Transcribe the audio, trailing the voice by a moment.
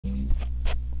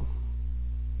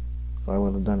I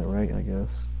would have done it right, I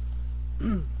guess.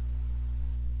 Would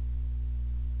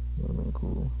have been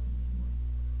cool.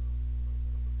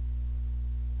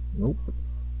 Nope.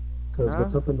 Because Nah,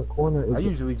 what's up in the corner I is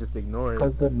usually just ignore it.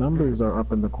 because the numbers are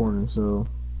up in the corner, so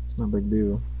it's not a big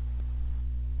deal.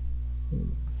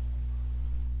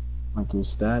 Like your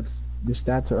stats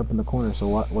are up in the corner. So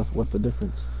what's the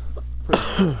difference? Pretty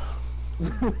much.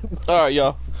 All right,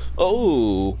 y'all.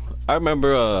 Oh, I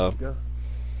remember. Go.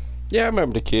 Yeah, I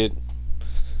remember the kid.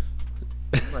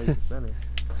 Right at the center.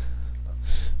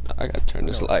 I gotta turn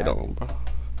this light on, bro.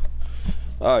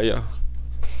 Oh yeah.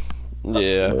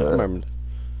 Yeah, I remember.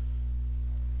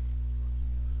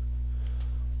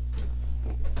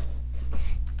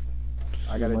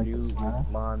 I got a like dude the with slash?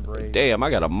 blonde braids. Damn, I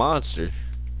got a monster.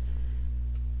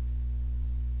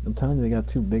 I'm telling you, they got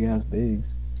two big ass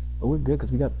bigs. But we're good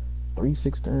because we got 3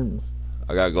 6'10s.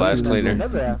 I got glass That's cleaner. illegal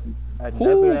in Another 2K16.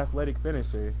 Another Whoo. athletic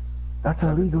finisher. That's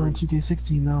Another illegal in three.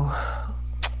 2K16 though.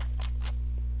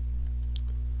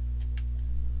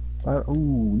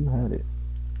 Ooh, you had it.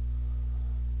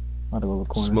 Out of the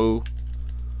corner. Smooth.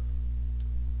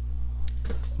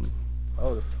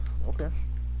 Oh, okay.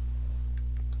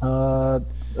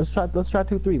 Let's try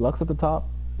 2-3. Lux at the top.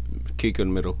 Kick in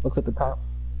the middle. Lux at the top.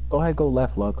 Go ahead, go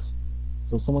left, Lux.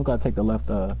 So someone's gotta take the left.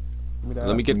 Let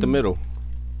me get the middle.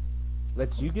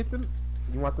 Let you get them.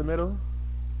 You want the middle?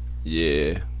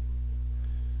 Yeah.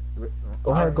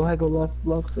 Go ahead, go left,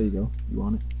 Lux. There you go. You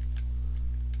want it?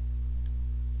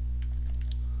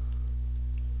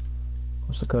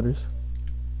 What's the cutters?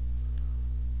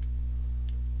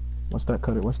 What's that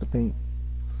cutter? What's the paint?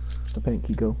 What's the paint,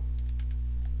 Kiko?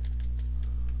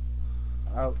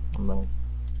 Out. No.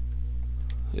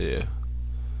 Yeah.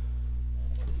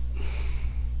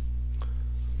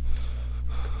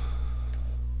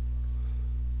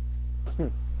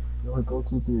 Go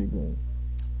 2-3 again.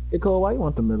 Hey Cole, why you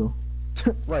want the middle?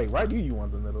 Right. Why do you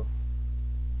want the middle?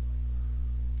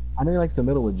 I know he likes the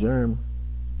middle with Germ.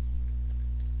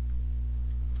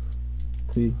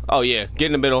 See? Oh yeah, get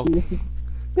in the middle.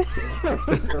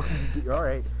 All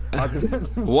right.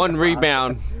 One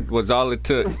rebound was all it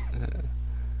took.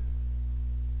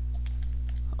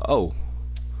 Oh.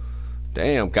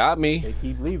 Damn, got me. They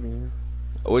keep leaving.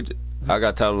 I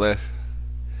got top left.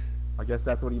 I guess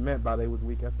that's what he meant by they was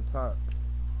weak at the top.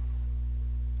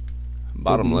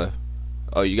 Bottom left.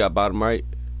 Oh, you got bottom right?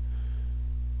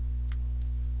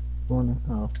 Corner.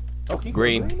 Oh. Oh, keep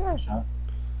Green. Green. Shot.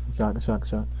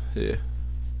 Yeah.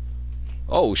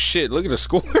 Oh shit, look at the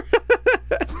score.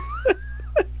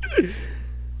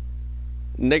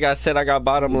 Nigga, I said I got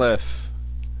bottom left.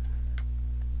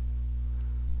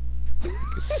 You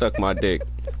can suck my dick.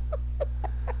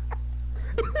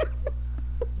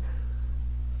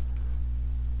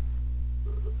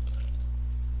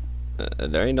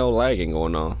 There ain't no lagging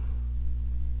going on.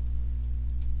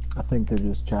 I think they're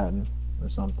just chatting or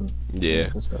something. Yeah.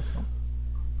 Discuss something.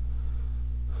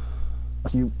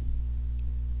 That's you.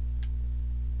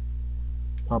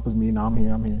 Top is me. Now I'm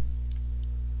here.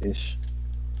 Ish.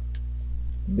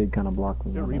 Big kind of block.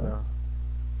 Good rebound.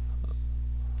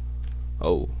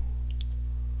 Oh.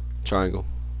 Triangle.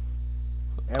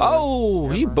 And Oh,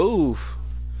 one. he boof.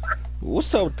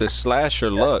 What's up with the slasher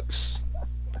Lux?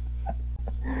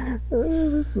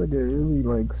 This nigga really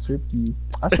like stripped you.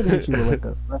 I should have hit you with like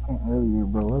a second earlier,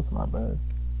 bro. That's my bad.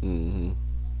 Mm-hmm.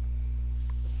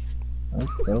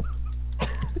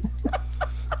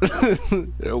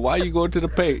 Why you going to the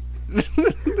paint?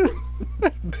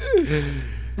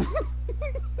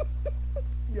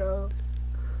 Yo.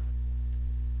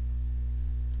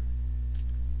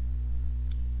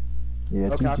 Yeah,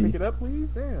 Okay, I'll pick GG. it up,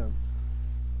 please. Damn.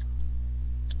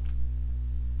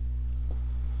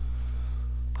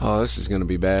 Oh, this is gonna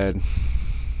be bad.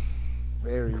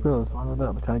 Very. Let's go. Let's line it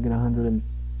up. Try to get 100 and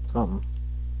something.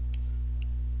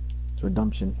 It's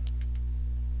redemption.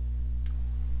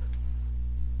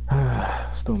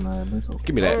 Still mad, but it's okay.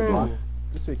 Give me that. Oh,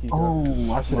 this shit keeps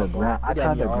Oh, I should have grabbed. I got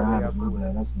tried me to all the way grab it. up My the way.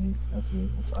 bad. That's me.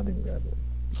 I didn't grab it.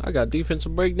 I got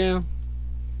defensive breakdown.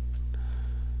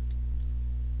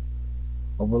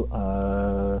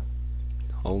 Over.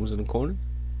 Holmes in the corner.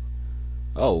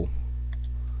 Oh.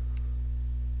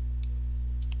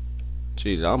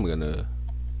 Jeez, I'm gonna.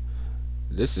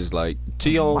 This is like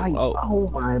Tion. Oh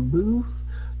my booth.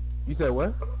 You said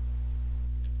what?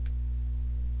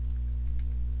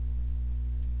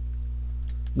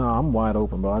 No, I'm wide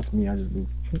open, bro. That's me. I just do.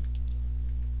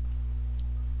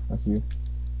 That's you.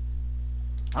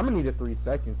 I'm gonna need a 3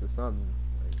 seconds or something.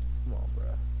 Like, come on,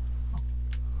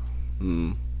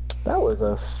 bro. That was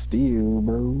a steal,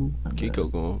 bro. Kiko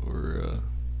going for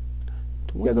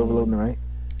You guys overloading, right?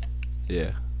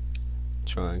 Yeah.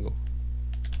 Triangle.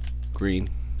 green.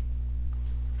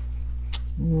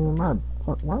 My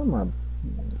fuck. Why am I?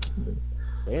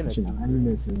 They in a Shit, team. 90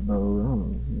 misses, bro.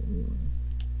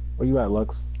 Where you at,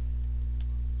 Lux?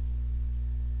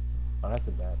 Oh, that's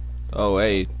a bad. Oh,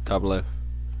 hey, top left.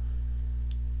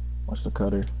 Watch the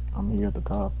cutter. I'm here at the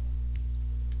top.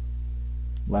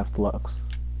 Left Lux.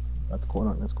 That's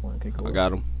corner. That's corner. Okay, go. I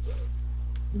got him.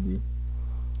 GG.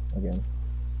 Again.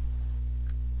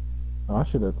 Oh, I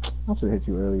should have hit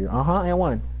you earlier. And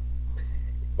one.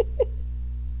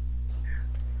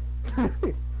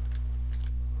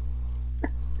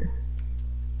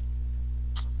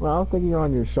 Well, I was thinking you're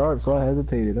on your sharp, so I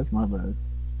hesitated. That's my bad.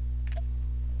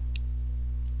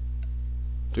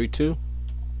 3-2.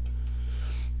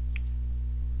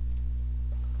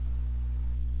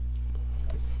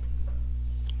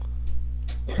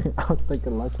 I was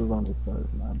thinking Lux was on his sharp.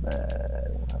 My bad.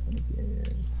 What happened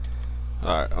again?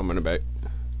 Alright, I'm in the back.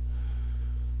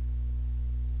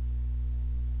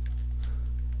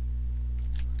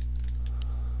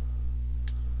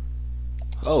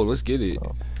 Oh, let's get it.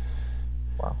 Oh.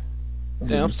 Wow.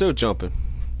 Damn, I'm still jumping.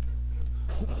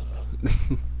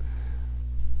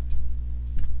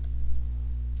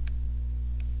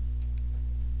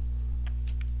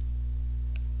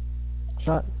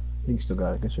 Shot. You still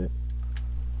got it. Good shit.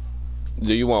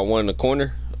 Do you want one in the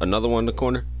corner? Another one in the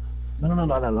corner? No.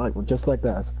 Like just like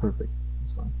that. That's perfect.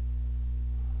 That's fine.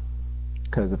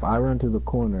 Because if I run to the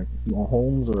corner,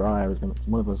 Holmes or I was gonna,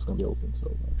 one of us is gonna be open.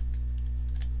 So.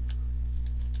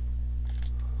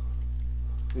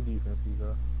 Good defense,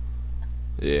 Hugo.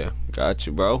 Yeah, got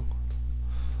you, bro.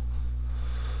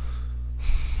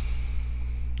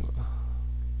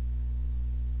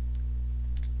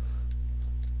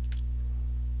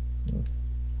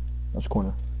 That's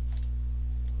corner.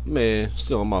 Man,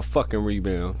 still on my fucking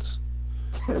rebounds.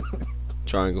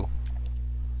 Triangle.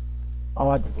 Oh,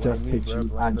 I Blame just me, hit bro. you.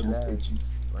 Blame I the just bag. hit you.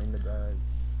 Bring the bag.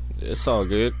 It's all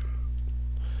good.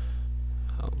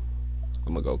 I'm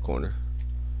gonna go corner.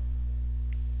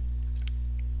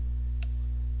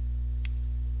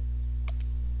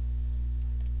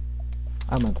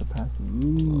 I meant to pass to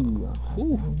you. I passed to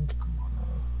Ooh. him. Come on,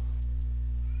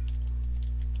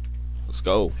 Let's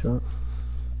go. man. Shot.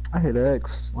 I hit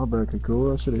X. My bad,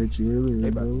 cool. I should have hit you earlier, They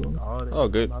bro. about all the Oh,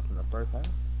 good. shots in the first half.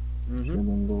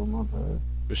 Shouldn't go. My bad.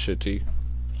 Good shit, T.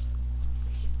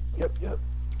 Yep.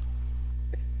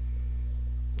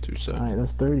 2 seconds. Alright,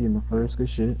 that's 30 in the first. Good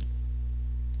shit.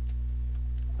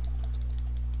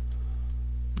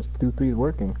 This 2-3 is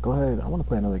working. Go ahead. I want to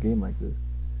play another game like this.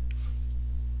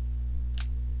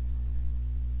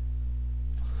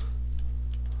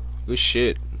 Good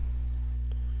shit.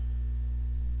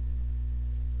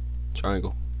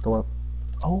 Triangle. Go up.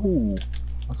 Oh.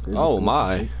 That's good. Oh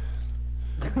my.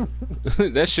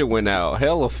 That shit went out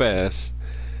hella fast.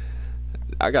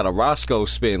 I got a Roscoe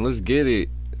spin. Let's get it.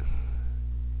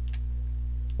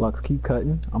 Lux, keep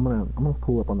cutting. I'm gonna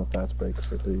pull up on the fast breaks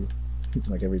for 3.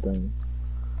 Like everything.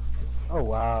 Oh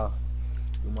wow.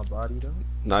 Do my body though.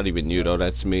 Not even you though.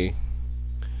 That's me.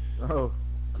 Oh.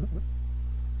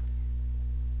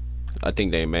 I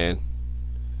think they man.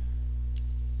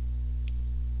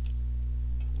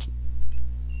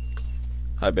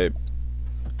 Hi, babe.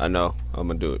 I know. I'm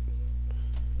gonna do it.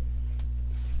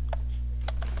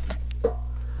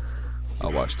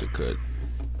 I'll watch the cut.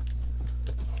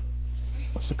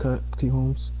 What's the cut, T.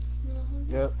 Holmes?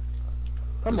 Yep.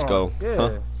 Come Let's on. go. Yeah.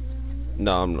 Huh?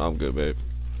 No, I'm good, babe.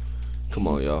 Come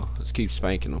on, y'all. Let's keep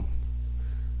spanking them.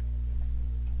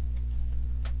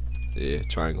 Yeah,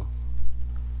 triangle.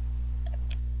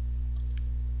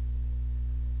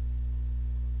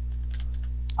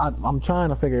 I'm trying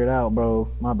to figure it out, bro.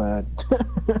 My bad.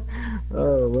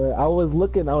 Oh man, I was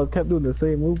kept doing the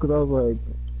same move because I was like,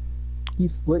 he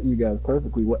split you guys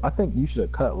perfectly. I think you should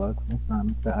have cut, Lux, next time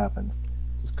if that happens.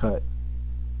 Just cut.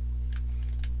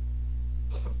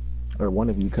 Or one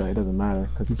of you cut, it doesn't matter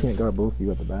because he can't guard both of you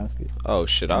at the basket. Oh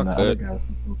shit, And I'll the other cut. guy was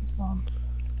focused on.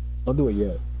 Don't do it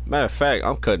yet. Matter of fact,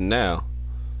 I'm cutting now.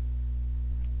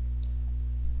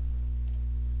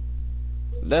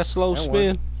 That slow That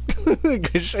spin.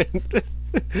 Good shit.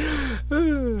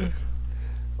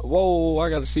 Whoa, I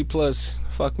got a C+.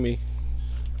 Fuck me.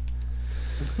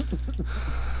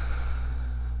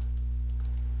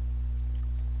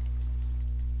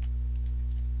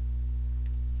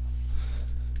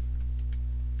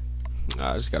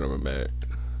 I just gotta remember it.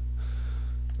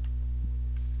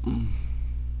 We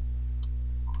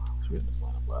had this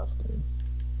lineup last game.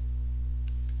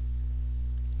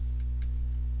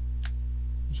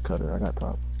 Just cut her. I got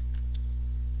top.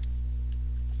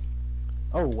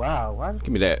 Oh wow. Why? Give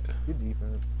me that. Good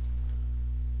defense.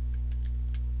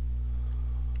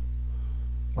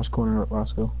 Watch corner,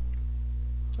 Roscoe.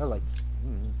 I like.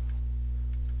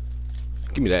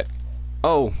 Give me that.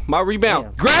 Oh, my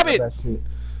rebound. Damn. Grab it. That shit.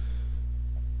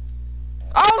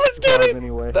 Oh, let's get it.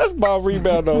 Anyway. That's my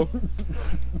rebound though.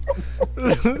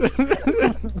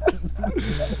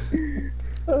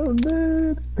 Oh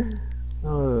man.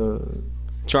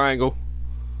 Triangle.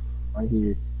 Right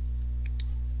here.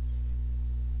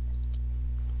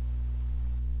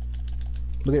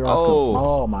 Look at Roscoe.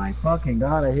 Oh. Oh my fucking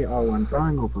god! I hit R1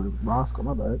 triangle for Roscoe.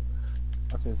 My bad.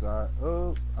 That's inside.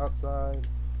 Oh, outside.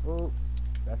 Oh,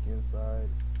 back inside.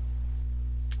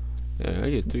 Yeah, I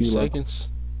get 3 See, Lux. seconds.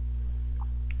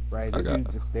 Right, I this got-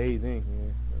 dude just stays in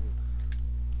here.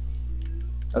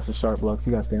 That's a sharp Lux.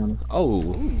 You gotta stay on him. Oh,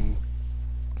 Ooh.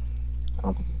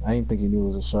 I didn't think he knew it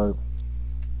was a sharp.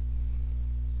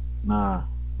 Nah,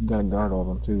 you gotta guard all of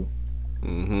them too.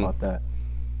 mm-hmm. About that.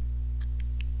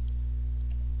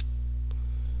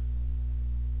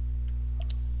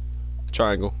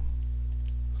 Triangle.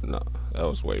 No, that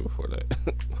was way before that.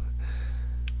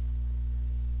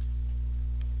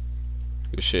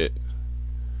 Good shit.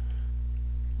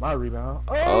 My rebound.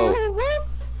 Oh. What?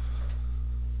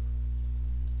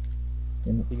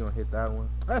 Damn. He gonna hit that one.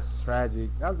 That's tragic.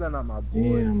 That's not my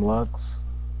boy. Damn, Lux.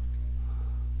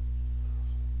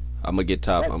 I'm gonna get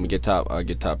top. That's I'm gonna get top. I'll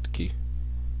get top the key.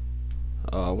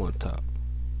 Oh, I want top.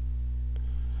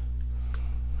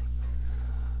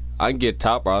 I can get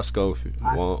top Roscoe if you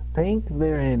want. I think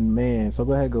they're in man, so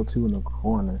go ahead, go 2 in the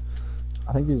corner.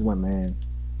 I think they just went man.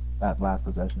 That last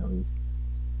possession, at least.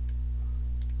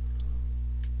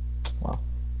 Wow.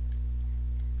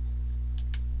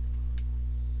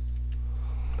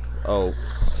 Oh,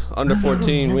 under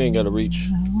 14, we ain't gotta reach.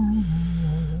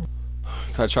 Can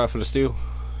I try for the steal?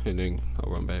 And then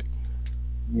I'll run back.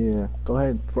 Yeah, go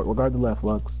ahead. Regard the left,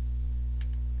 Lux.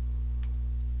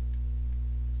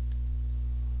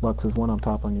 Lux, there's one up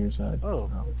top on your side. Oh.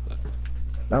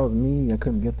 That was me. I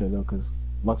couldn't get there though because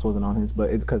Lux wasn't on his, but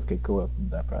it's because Keiko up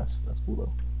that press. That's cool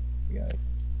though. We got it.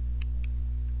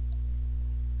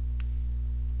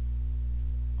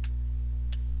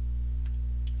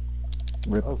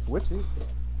 Rip. Oh, switch it.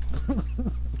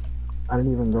 I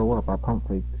didn't even go up. I pump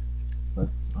faked, but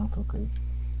that's okay.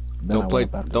 Then I Don't play.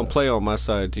 went up after Don't that. play on my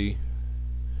side, T.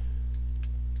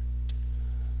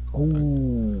 Oh,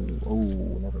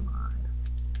 never mind.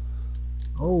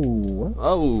 Oh, what?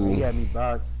 Oh, He had me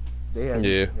boxed. They had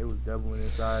Yeah. They was doubling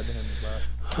inside. They had me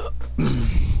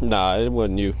boxed. nah, it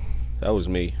wasn't you. That was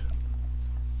me.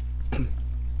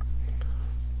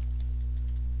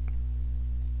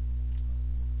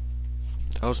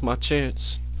 That was my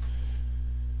chance.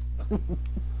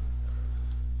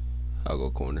 I'll go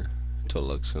corner until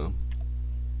Lux come.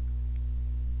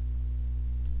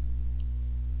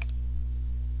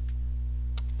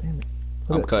 Damn it.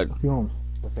 I'm cutting. Two homes.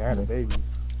 Let's say I had a baby.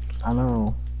 I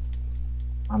know.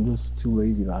 I'm just too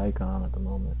lazy to icon at the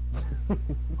moment.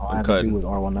 All I I'm have to cutting. do with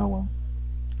R1L1.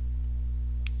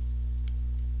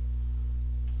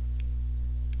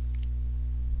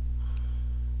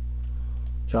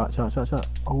 Shot.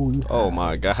 Oh, you Oh had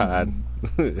my it. god.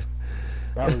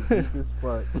 That was deep as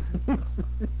fuck.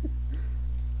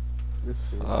 This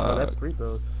shit. Oh, that's free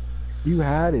throws. You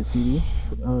had it, CD.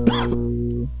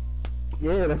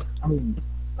 Yeah, that's. I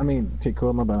mean, okay,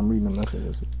 cool. My bad. I'm reading the message.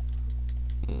 That's it.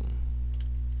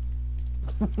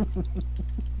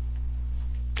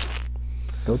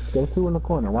 Go 2 in the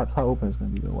corner. Watch how open it's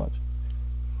gonna be. Go watch.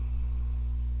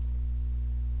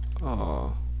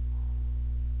 Oh.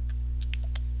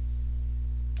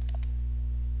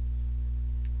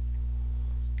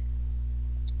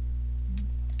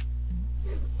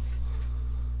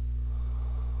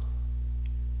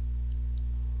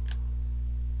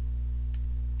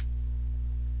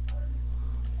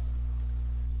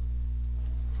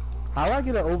 How do I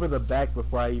get it over the back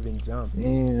before I even jump?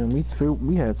 And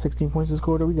we had 16 points this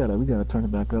quarter. We gotta turn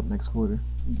it back up next quarter.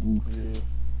 Oof. Yeah.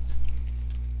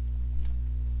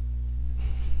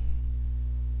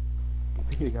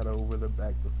 He got it over the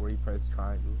back before he pressed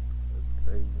triangle. That's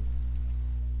crazy.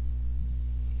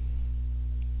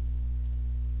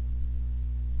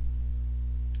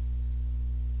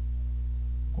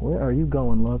 Where are you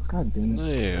going, Lux? God damn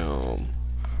it. Damn.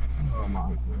 Oh my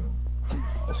god.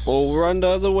 Well, run the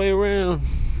other way around.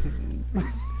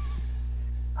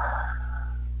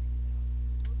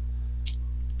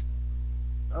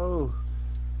 Oh.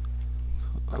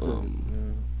 I should've-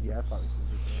 yeah, I probably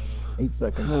should have 8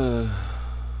 seconds.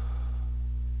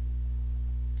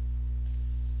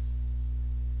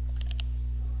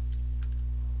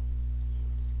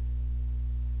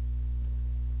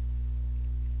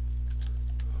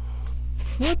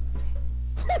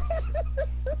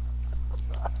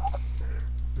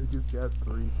 You had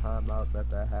 3 timeouts at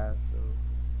that half, so.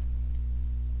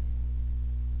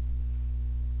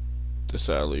 This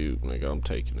alley-oop, nigga, I'm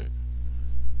taking it.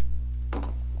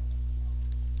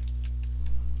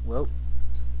 Well,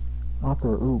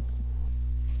 After oop.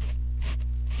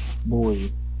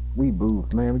 Boy, we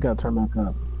boofed, man. We gotta turn back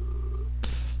up.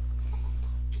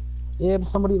 Yeah, but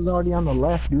somebody was already on the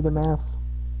left. Do the math.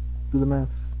 Do the math.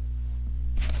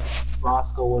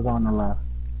 Roscoe was on the left.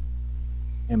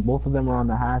 And both of them are on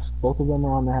the hash. Both of them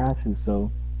are on the hashes,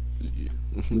 so Yeah.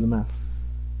 do the math.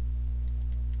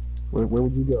 Where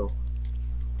would you go?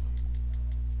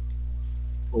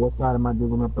 Well, what side am I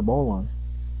dribbling up the ball on?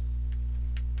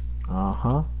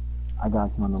 Uh-huh. I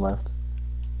got you on the left.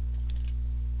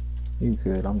 You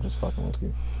could. I'm just fucking with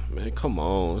you. Man, come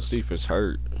on. This defense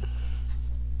hurt.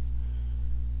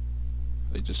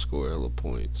 They just score hella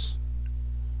points.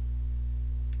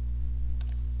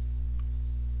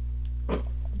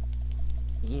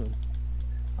 damn.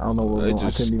 I don't know what They was going on. I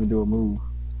just- couldn't even do a move.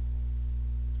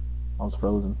 I was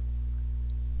frozen.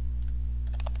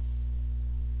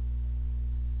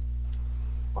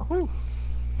 Woo.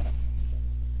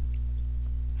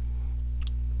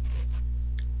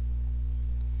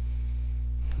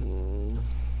 Hmm.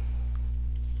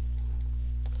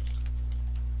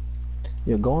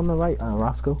 Yeah, go on the right,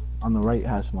 Roscoe. On the right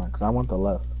hash mark, because I want the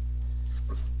left.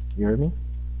 You heard me?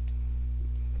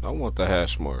 I want the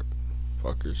hash mark.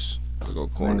 Fuckers. I'll go Man,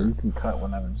 corner. you can cut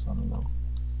whenever, just let me know.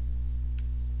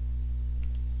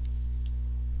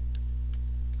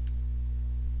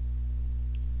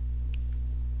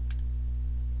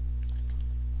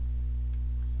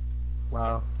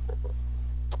 Wow.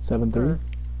 7-3?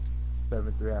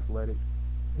 7-3 athletic.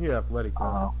 You're athletic, though.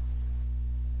 Uh,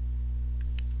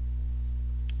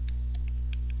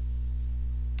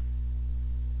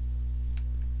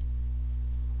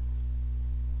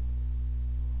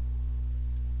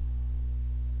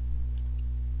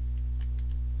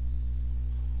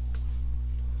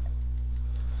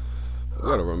 We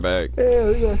gotta run back. yeah,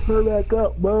 we gotta turn back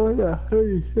up, bro. We got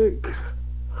 36.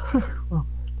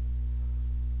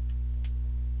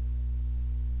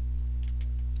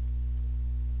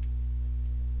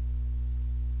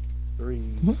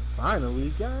 3.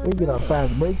 Finally, guys. We get our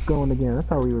fast breaks going again. That's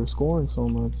how we were scoring so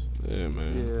much. Yeah,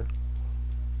 man. Yeah.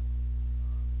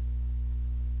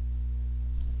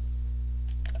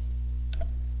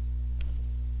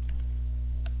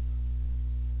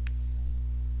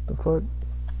 The fuck?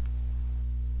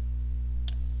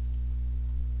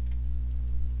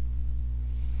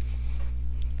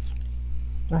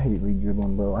 I hate league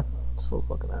dribbling, bro. I'm so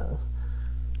fucking ass.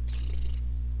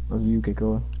 That's you,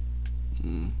 Keikoa.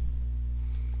 Mm.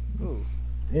 Ooh.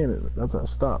 Damn it, that's our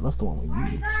stop. That's the one we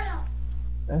need.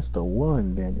 That's the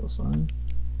one, Daniel, son.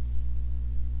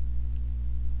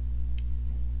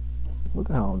 Look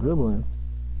at how I'm dribbling.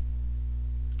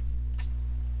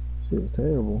 Shit is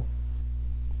terrible.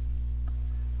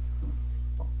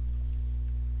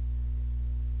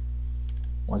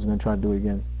 Watch, you gonna try to do it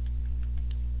again.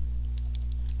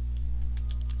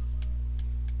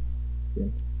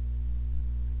 Good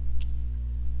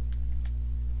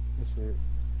shit.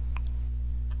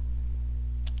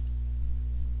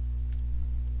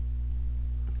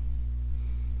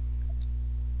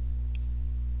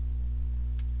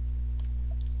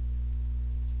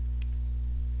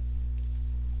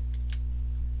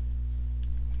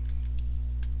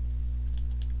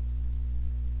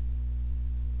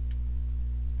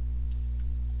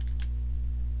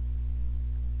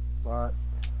 But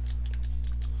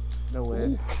no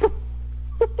way.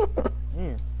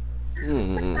 Damn.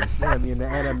 Mm. Yeah, I mean the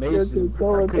animation.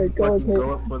 Keikoa, I couldn't fucking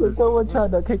go up for the.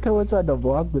 Keikoa tried to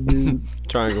block the dude.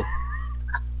 Triangle.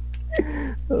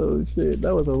 Oh shit,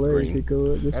 that was hilarious, Green.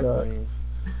 Keikoa. Good That's shot. lame.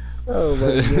 Oh my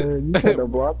god, you tried to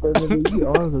block that nigga.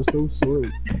 Your arms are so short.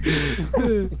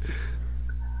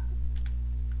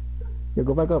 Yeah,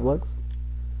 go back up, Lux.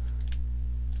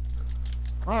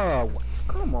 Oh,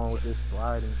 come on with this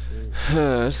sliding shit.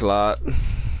 That's a lot.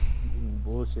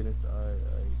 Bullshit inside.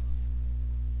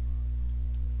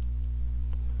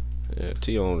 Like, Yeah,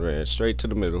 T-On ran straight to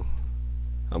the middle.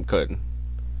 I'm cutting.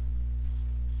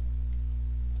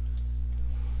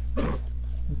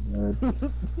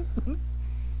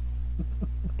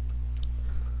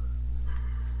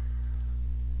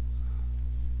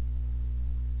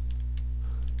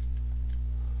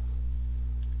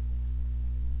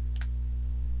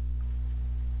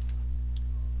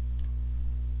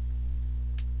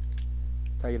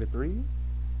 can I get a 3?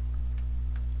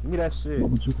 Give me that shit.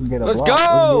 But you can get a Let's block.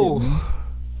 go!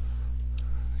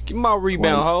 Let's Give me my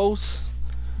rebound, hoes.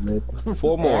 get it, man.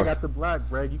 4 Hey, I more. got the block,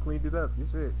 Brad. You cleaned it up. You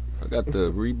shit. I got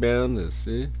the rebound. That's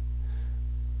it.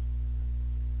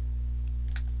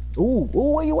 Ooh,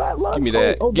 where you at, Lux? Give me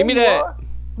that. Oh, Give me there you that. are.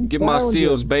 We Give my found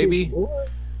steals, you, baby. big boy.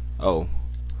 Oh,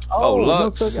 Oh, no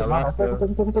Lux. circle. Yeah, Nah, circle,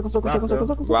 circle, circle, circle, circle, circle, circle,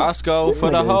 circle. Roscoe This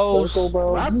for the nigga is circle, hoes.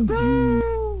 bro. Let's GG.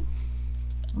 go.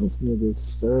 This nigga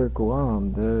circle.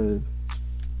 I'm dead.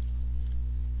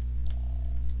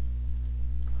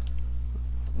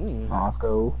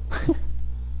 Roscoe.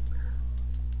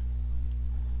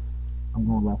 I'm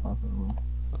going left, Roscoe.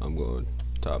 I'm going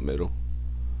top middle.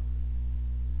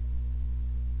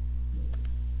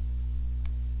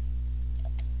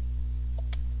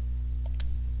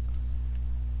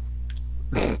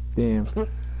 Damn.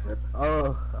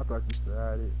 Oh, I thought you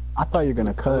started it. I thought you were gonna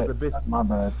It was cut. a bitch. That's my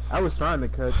bad. I was trying to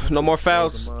cut. No more I was a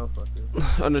fouls.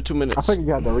 motherfucker. Under 2 minutes. I think you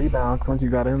got the rebound once you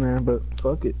got in there, but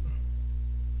fuck it.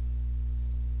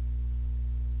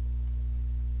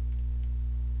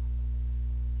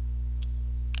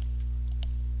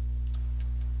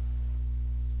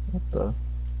 What the?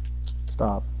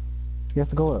 Stop. He has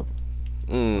to go up.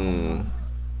 Mm.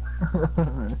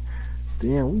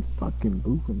 Damn, we fucking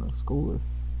boofing the score.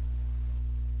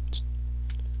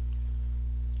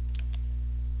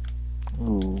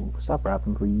 Ooh, stop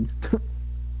rapping, please.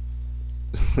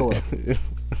 Go up.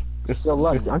 Yo,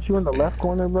 Lux, aren't you in the left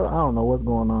corner, bro? I don't know what's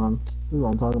going on. This is what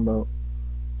I'm talking about.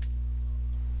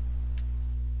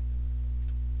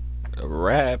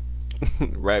 Rap.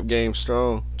 Rap game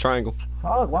strong. Triangle.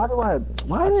 Fuck, why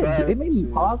they made me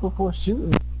pause before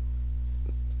shooting?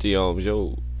 Dion,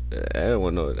 yo, I don't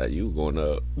want to know that you going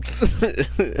up.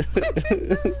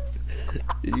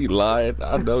 You lying.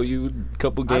 I know you.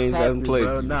 Couple games I haven't played.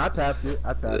 Bro. No, I tapped it.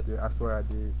 I swear I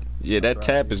did. Yeah, that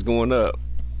tap is going up.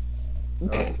 Oh,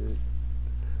 shit.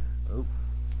 Oh.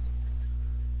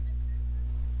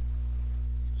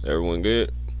 Everyone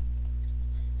good?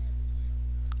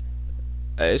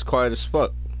 Hey, it's quiet as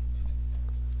fuck.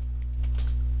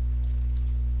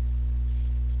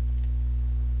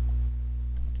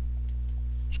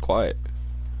 It's quiet.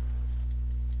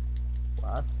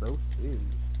 Why so serious?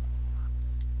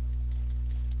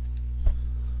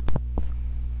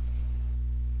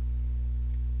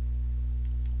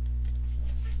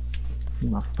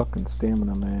 My fucking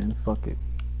stamina, man. Fuck it.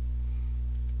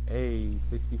 Hey,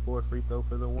 64 free throw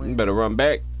for the You win. better run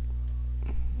back.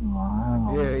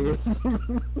 Wow. Yeah.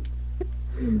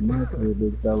 My career,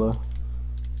 big fella.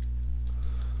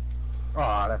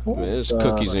 Oh, that's Man, it's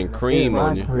cookies and cream My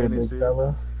on you. career, big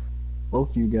fella.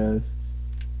 Both you guys.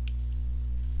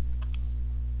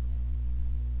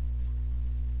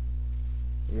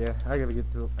 Yeah, I gotta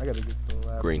get to the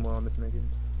last Green. one on this nigga.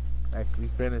 Actually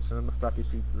finish and I'm fucking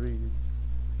shoot threes.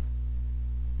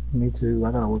 Me too.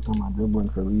 I gotta work on my dribbling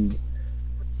for league.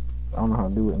 I don't know how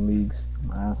to do it in leagues.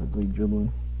 My ass is league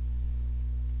dribbling.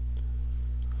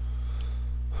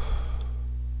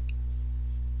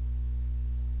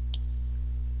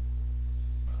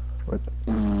 What?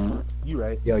 You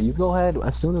right. Yo, you go ahead.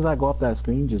 As soon as I go up that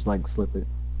screen, just like slip it.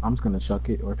 I'm just gonna chuck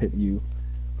it or hit you.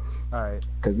 Alright.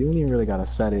 Cause you don't even really gotta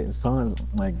set it. As long as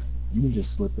like you can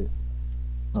just slip it.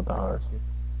 Not that hard.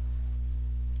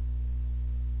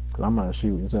 Cause I'm gonna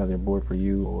shoot. It's either a board for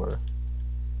you or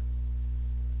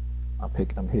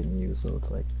I'm hitting you, so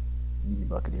it's like easy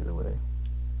bucket either way.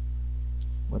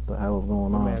 What the hell is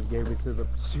going My on? man gave it to the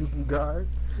shooting guard.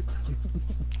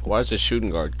 Why is the shooting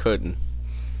guard cutting?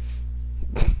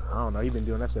 I don't know, he been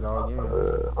doing that shit all game.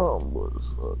 I'm bored as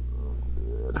fuck.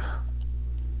 I'm dead.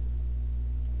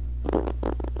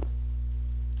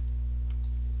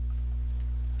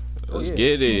 Let's yeah.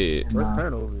 get it. First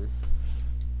turnover.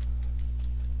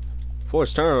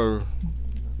 Forced turnover.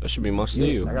 That should be my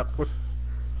steal. I got 4.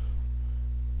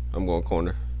 I'm going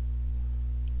corner.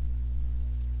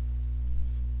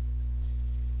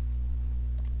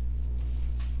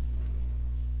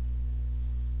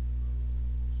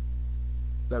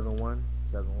 Seven one.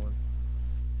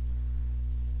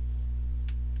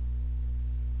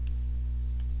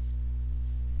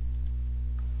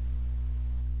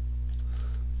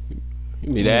 Give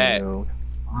me that. Yo,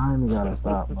 I ain't gotta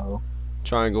stop, bro.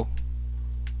 Triangle.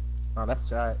 Oh, that's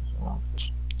shot.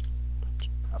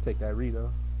 I'll take that read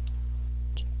though.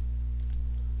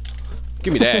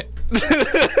 Give me that.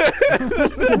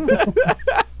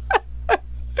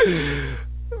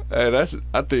 Hey,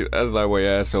 I think that's not way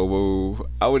asshole move.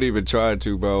 I wouldn't even try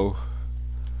to, bro.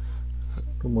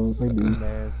 Come on, maybe.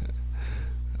 Man.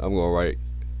 I'm going right.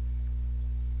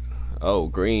 Oh,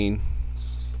 green.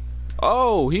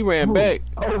 Oh, he ran Ooh. back.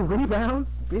 Oh,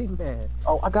 rebounds? Big man.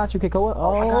 Oh, I got you, Kikoa.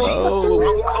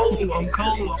 Oh. I'm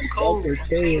cold.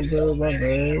 Okay, bro, my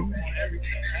bad.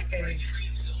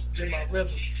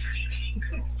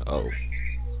 Oh.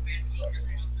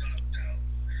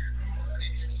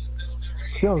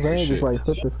 See what I'm saying? Just Shit. like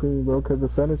flip the screen, bro, because the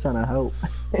center's trying to help.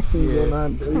 You Yeah. go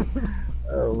 9-3.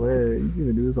 Oh man, you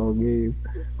gonna do this all game?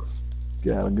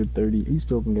 Get out a good 30. He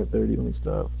still can get 30. Let me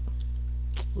stop.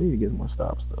 We need to get more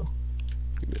stops though.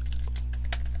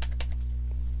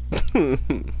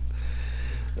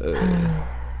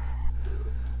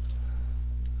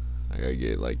 I gotta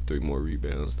get like 3 more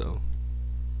rebounds though.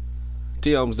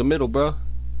 T-Home's the middle, bro.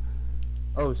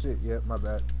 Oh shit, yeah, my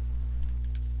bad.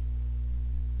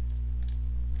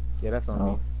 Yeah, that's on Oh.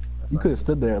 me. That's You on could have me.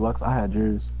 stood there, Lux. I had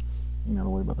yours. You gotta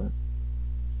worry about that.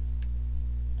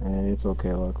 And it's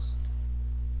okay, Lux.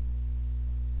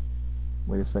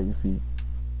 Way to set your feet.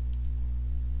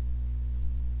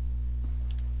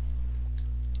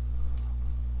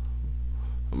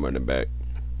 I'm running back.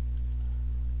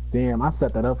 Damn, I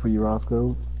set that up for you,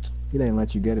 Roscoe. He didn't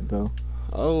let you get it though.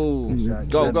 Oh, Shot.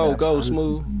 go,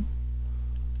 smooth.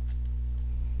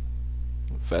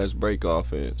 Fast break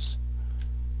offense.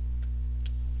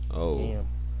 Oh, Damn.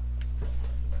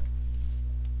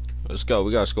 let's go.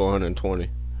 We gotta score 120.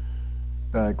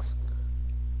 Facts.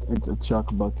 It's a chuck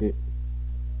bucket.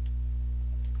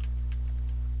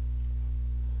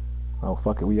 Oh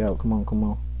fuck it, we out. Come on, come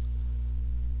on.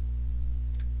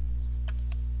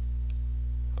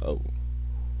 Oh,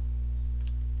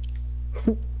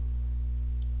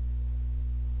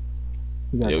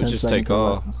 We got Yeah, we 10 just seconds take or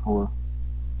less off. to score.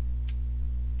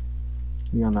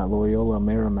 You on that Loyola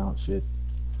Marymount shit.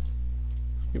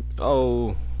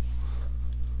 oh,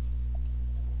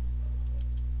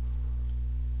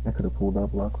 I could have pulled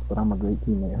up Lux, but I'm a great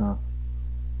teammate, huh?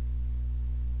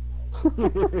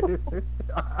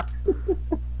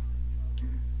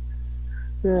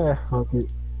 Yeah, fuck it.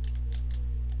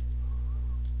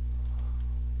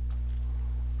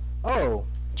 Oh,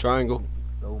 triangle.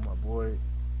 stole my boy.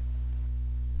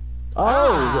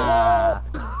 Oh!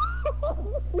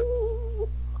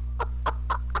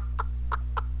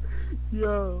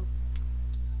 Yo.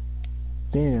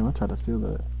 Damn, I tried to steal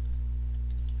that.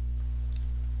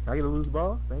 Can I get a loose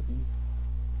ball? Thank you.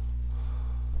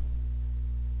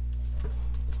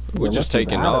 We're Yeah, just Lux is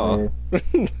taking out off. of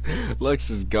here. Lex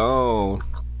is gone.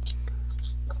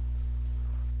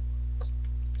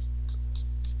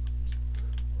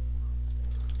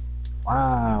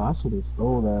 Wow, I should have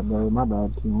stole that, bro. My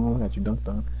bad, team. I got you dunked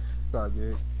on. It's all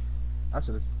good. I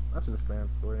should have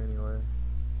spammed score anyway.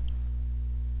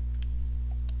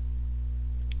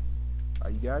 Oh,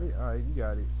 you got it? Alright, you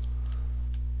got it.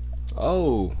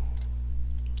 Oh.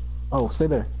 Oh, stay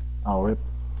there. Oh, rip.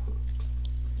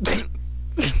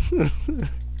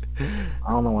 I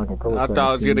don't know when I can close I thought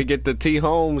I was gonna get the T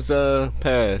Holmes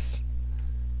pass.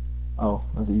 Oh,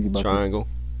 that's an easy bucket. Triangle.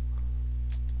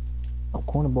 Oh,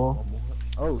 corner ball. One more.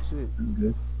 Oh shit. You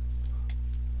good.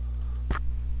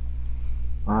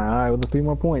 Alright, with the 3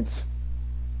 more points.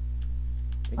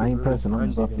 I ain't Niggas pressing, I'm really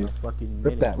just up grinded in here. a fucking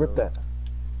Rip that, minute, rip bro. that.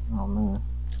 Oh, man.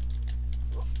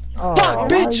 Oh, Fuck, why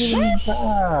bitch! you giving me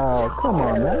foul? Come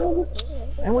on, man.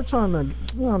 And we're trying to,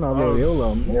 no, Oh.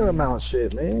 Loyola Marymount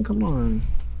shit, man. Come on.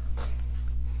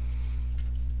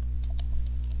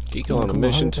 Geek on a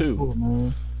mission too.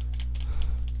 Man.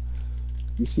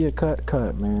 You see a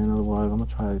cut, man. Otherwise, I'm gonna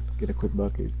try to get a quick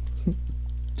bucket.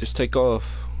 Just take off.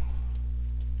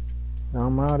 Now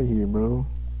I'm out of here, bro.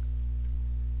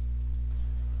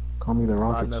 Call me the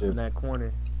rocket Sliding up in ship. that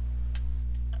corner.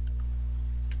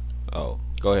 Oh,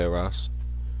 go ahead, Ross.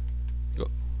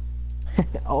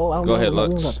 Oh, I don't Go know. ahead, We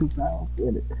only Lux. got 2 fouls.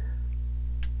 Get it.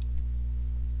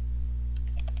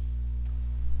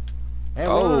 And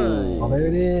Oh. Oh, there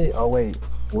it is. Oh, wait.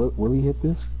 Will he hit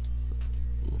this?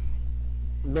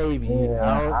 maybe.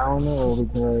 Yeah, I don't know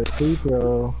because free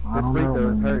throw. I This don't free know, throw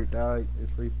is man. hurt, dog. This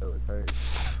free throw is hurt.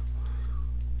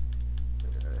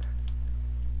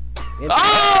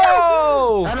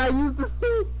 Oh! And I used the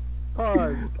stick.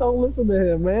 Pause. Don't listen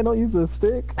to him, man. Don't use a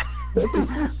stick.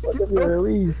 That's your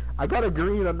release. I got a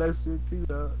green on that shit too,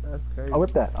 though. That's crazy. Oh,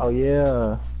 with that. Oh,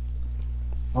 yeah.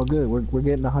 Oh, good. We're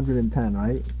getting 110,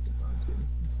 right?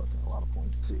 That's fucking a lot of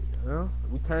points. Shit, well,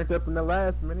 we turned up in the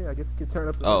last minute. I guess we could turn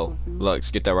up in Oh, this one too.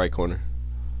 Lux, get that right corner.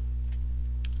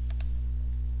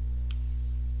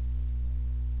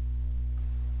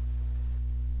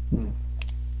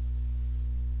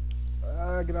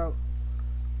 Get out.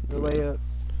 The layup.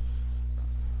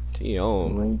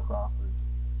 T-on. Lane Crawford.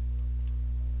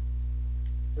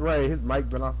 Right, his mic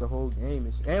been off the whole game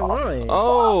and shit. And one.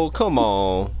 Oh, come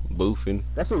on. Boofing.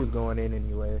 That shit was going in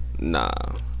anyway. Nah.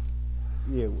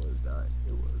 Yeah, it was, dog.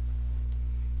 It was.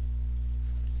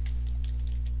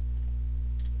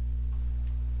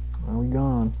 Where we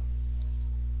gone?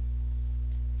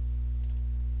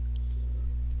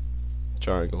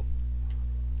 Triangle.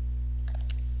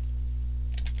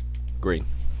 Green.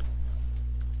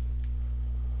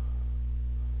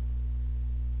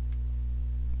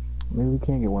 Maybe we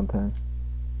can get 110.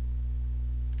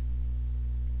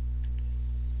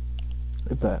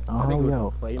 Look at that. I think Oh, it was yo.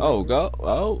 a playmaker. Oh, go.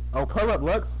 Oh. Oh, pull up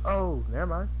Lux. Oh, never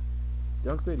mind.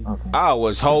 Young City. Okay. I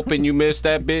was hoping you missed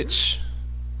that bitch.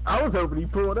 I was hoping he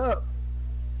pulled up.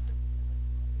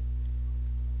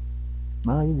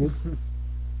 Nah, you good.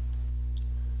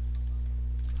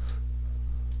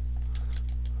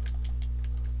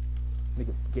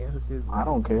 Nigga, Gambus his. I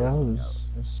don't care. I was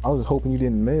just hoping you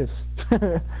didn't miss.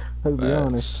 Let's be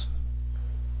honest.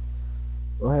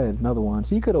 Go ahead, another one.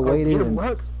 So you could have waited Get him, and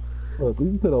Lux. look.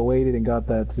 You could have waited and got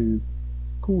that too.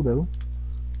 Cool though.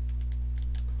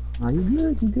 Nah, you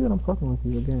good. You good. I'm fucking with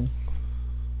you again.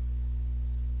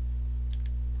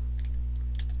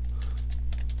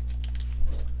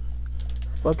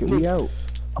 Fuck it, we out.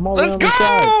 I'm all Let's on the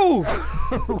side.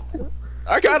 go!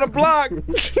 I got a block.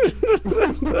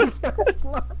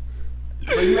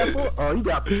 Oh, you got full? Oh, you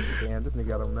got full. Damn, this nigga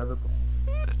got another.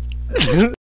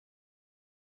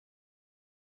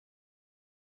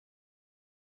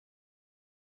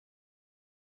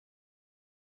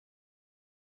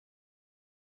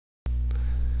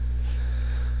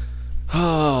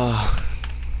 Ah,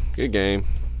 good game.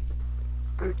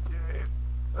 Good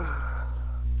game.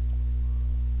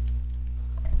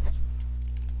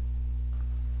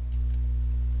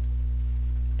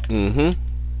 Mm-hmm.